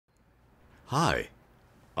Hi,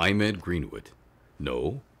 I'm Ed Greenwood.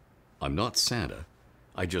 No, I'm not Santa.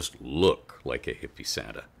 I just look like a hippie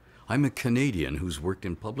Santa. I'm a Canadian who's worked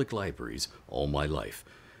in public libraries all my life,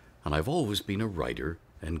 and I've always been a writer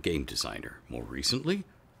and game designer. More recently,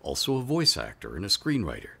 also a voice actor and a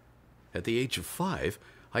screenwriter. At the age of 5,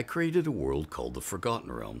 I created a world called the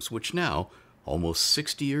Forgotten Realms, which now, almost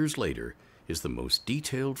 60 years later, is the most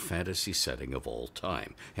detailed fantasy setting of all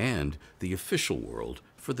time, and the official world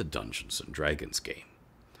for the Dungeons and Dragons game.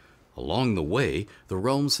 Along the way, the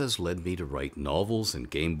Realms has led me to write novels and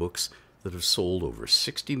game books that have sold over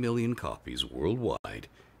 60 million copies worldwide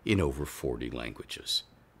in over 40 languages.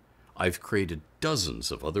 I've created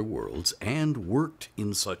dozens of other worlds and worked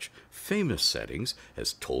in such famous settings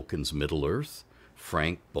as Tolkien's Middle-earth,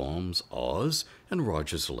 Frank Baum's Oz, and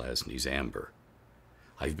Roger Zelazny's Amber.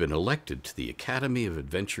 I've been elected to the Academy of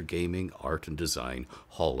Adventure Gaming, Art and Design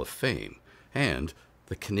Hall of Fame and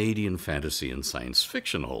the Canadian Fantasy and Science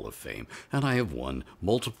Fiction Hall of Fame, and I have won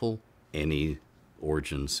multiple Emmy,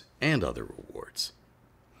 Origins, and other awards.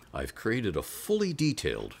 I've created a fully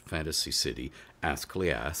detailed fantasy city,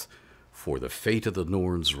 Athcliath, for the Fate of the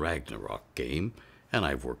Norns Ragnarok game, and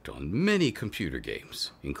I've worked on many computer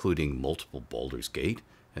games, including multiple Baldur's Gate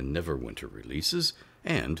and Neverwinter releases,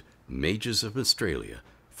 and Mages of Australia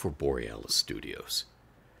for Borealis Studios.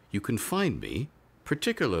 You can find me,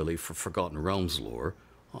 particularly for Forgotten Realms lore,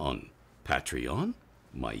 on Patreon,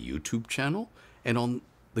 my YouTube channel, and on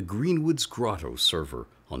the Greenwood's Grotto server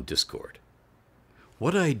on Discord.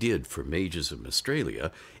 What I did for Mages of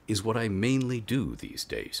Australia is what I mainly do these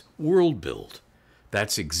days, world build.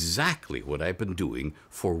 That's exactly what I've been doing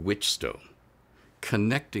for Witchstone,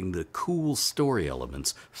 connecting the cool story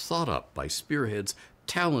elements thought up by Spearhead's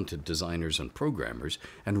talented designers and programmers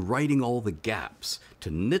and writing all the gaps to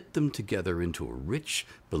knit them together into a rich,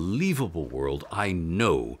 believable world I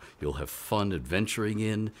know you'll have fun adventuring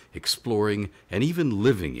in, exploring, and even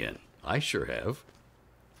living in. I sure have.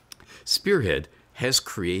 Spearhead has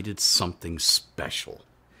created something special.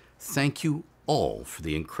 Thank you all for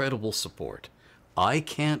the incredible support. I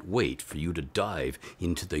can't wait for you to dive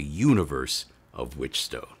into the universe of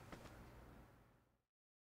Witchstone.